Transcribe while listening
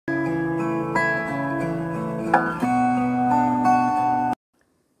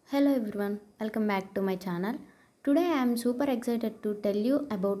Hello everyone, welcome back to my channel. Today I am super excited to tell you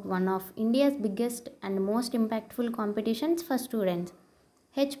about one of India's biggest and most impactful competitions for students,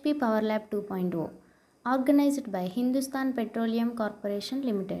 HP Power Lab 2.0, organized by Hindustan Petroleum Corporation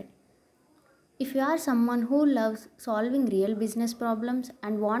Ltd. If you are someone who loves solving real business problems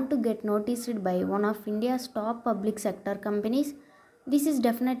and want to get noticed by one of India's top public sector companies, this is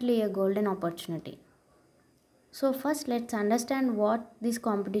definitely a golden opportunity. So first let's understand what this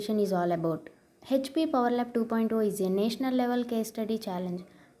competition is all about. HP Power Lab 2.0 is a national level case study challenge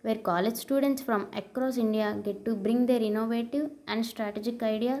where college students from across India get to bring their innovative and strategic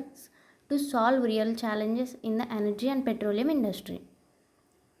ideas to solve real challenges in the energy and petroleum industry.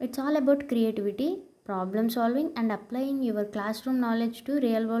 It's all about creativity, problem solving and applying your classroom knowledge to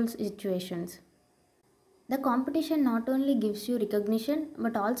real world situations. The competition not only gives you recognition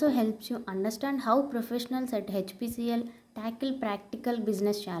but also helps you understand how professionals at HPCL tackle practical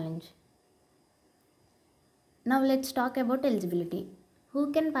business challenge. Now let's talk about eligibility.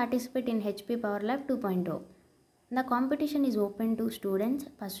 Who can participate in HP Power Lab 2.0? The competition is open to students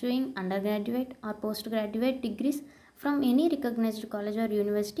pursuing undergraduate or postgraduate degrees from any recognized college or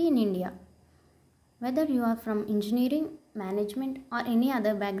university in India. Whether you are from engineering, management or any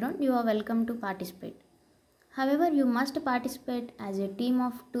other background, you are welcome to participate. However, you must participate as a team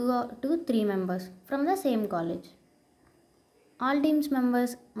of 2 to 3 members from the same college. All teams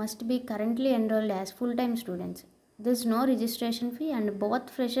members must be currently enrolled as full-time students. There is no registration fee and both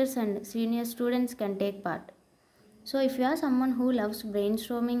freshers and senior students can take part. So if you are someone who loves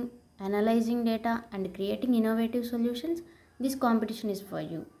brainstorming, analyzing data and creating innovative solutions, this competition is for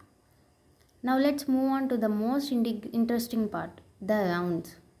you. Now let's move on to the most interesting part, the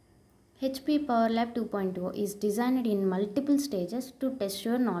rounds. HP Power Lab 2.0 is designed in multiple stages to test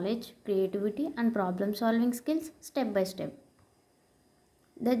your knowledge, creativity and problem solving skills step by step.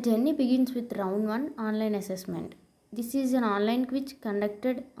 The journey begins with round 1 online assessment. This is an online quiz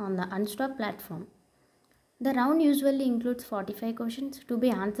conducted on the Unstop platform. The round usually includes 45 questions to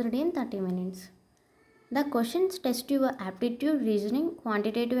be answered in 30 minutes. The questions test your aptitude, reasoning,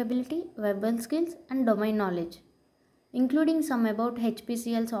 quantitative ability, verbal skills and domain knowledge, including some about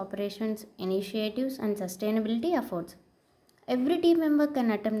HPCL's operations, initiatives and sustainability efforts. Every team member can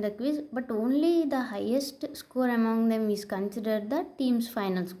attempt the quiz, but only the highest score among them is considered the team's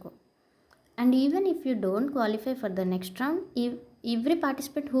final score. And even if you don't qualify for the next round, every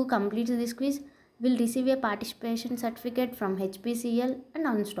participant who completes this quiz will receive a participation certificate from HPCL and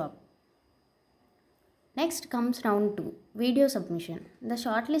Unstop. Next comes round 2, video submission. The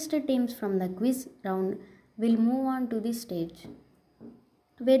shortlisted teams from the quiz round will move on to this stage,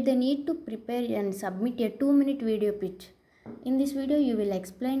 where they need to prepare and submit a 2-minute video pitch. In this video, you will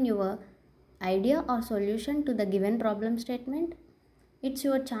explain your idea or solution to the given problem statement. It's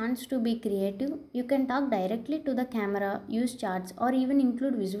your chance to be creative. You can talk directly to the camera, use charts or even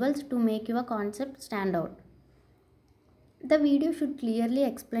include visuals to make your concept stand out. The video should clearly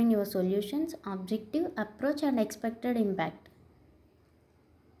explain your solutions, objective, approach and expected impact.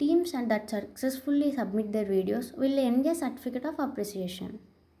 Teams that successfully submit their videos will earn a certificate of appreciation.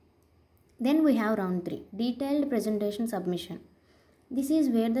 Then we have round 3, detailed presentation submission. This is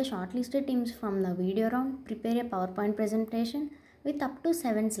where the shortlisted teams from the video round prepare a PowerPoint presentation with up to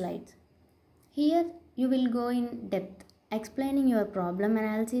 7 slides. Here you will go in depth, explaining your problem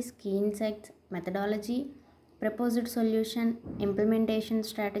analysis, key insights, methodology, proposed solution, implementation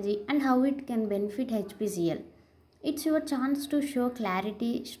strategy and how it can benefit HPCL. It's your chance to show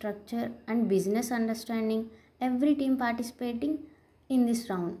clarity, structure and business understanding. Every team participating in this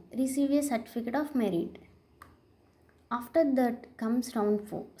round receive a certificate of merit. After that comes round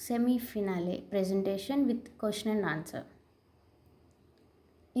 4, semi-finale presentation with question and answer.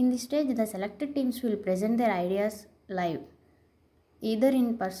 In this stage, the selected teams will present their ideas live, either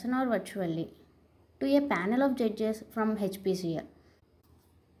in person or virtually, to a panel of judges from HPCL.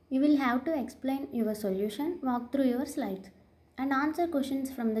 You will have to explain your solution, walk through your slides, and answer questions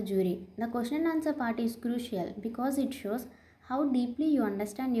from the jury. The question and answer part is crucial because it shows how deeply you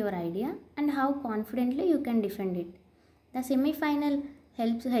understand your idea and how confidently you can defend it. The semi-final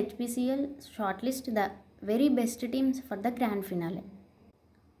helps HPCL shortlist the very best teams for the grand finale.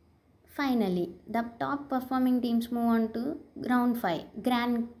 Finally, the top performing teams move on to round 5,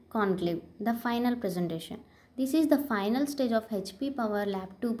 Grand Conclave, the final presentation. This is the final stage of HP Power Lab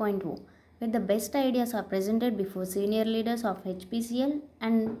 2.0, where the best ideas are presented before senior leaders of HPCL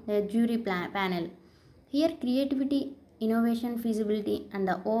and the jury panel. Here, creativity, innovation, feasibility, and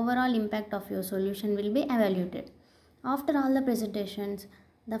the overall impact of your solution will be evaluated. After all the presentations,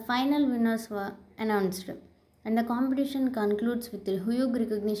 the final winners were announced. and the competition concludes with huge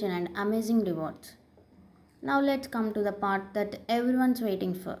recognition and amazing rewards. Now let's come to the part that everyone's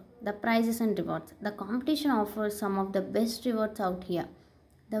waiting for, the prizes and rewards. The competition offers some of the best rewards out here.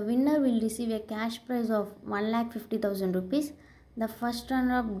 The winner will receive a cash prize of 1,50,000 rupees. The first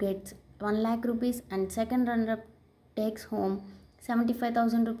runner-up gets 1 lakh rupees and second runner-up takes home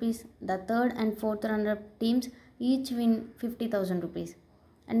 75,000 rupees. The third and fourth runner-up teams each win 50,000 rupees.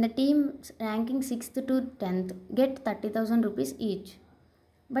 And the teams ranking 6th to 10th get 30,000 rupees each.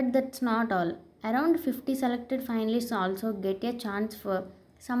 But that's not all. Around 50 selected finalists also get a chance for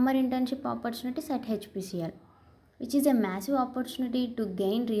summer internship opportunities at HPCL, which is a massive opportunity to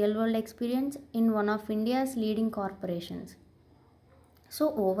gain real-world experience in one of India's leading corporations.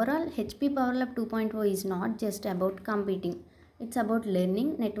 So overall, HP PowerLab 2.0 is not just about competing. It's about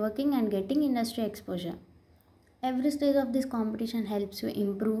learning, networking and getting industry exposure. Every stage of this competition helps you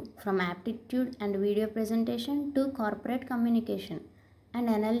improve from aptitude and video presentation to corporate communication and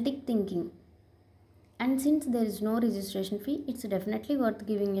analytic thinking. And since there is no registration fee, it's definitely worth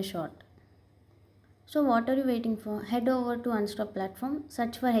giving a shot. So what are you waiting for? Head over to Unstop platform,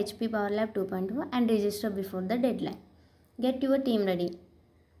 search for HP PowerLab 2.0 and register before the deadline. Get your team ready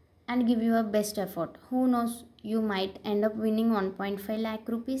and give your best effort. Who knows, you might end up winning 1.5 lakh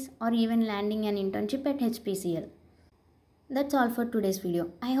rupees or even landing an internship at HPCL. That's all for today's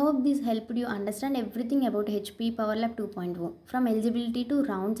video. I hope this helped you understand everything about HP PowerLab 2.0 from eligibility to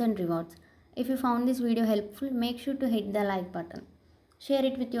rounds and rewards. If you found this video helpful, make sure to hit the like button. Share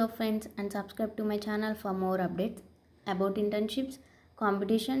it with your friends and subscribe to my channel for more updates about internships,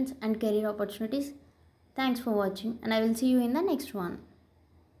 competitions and career opportunities. Thanks for watching and I will see you in the next one.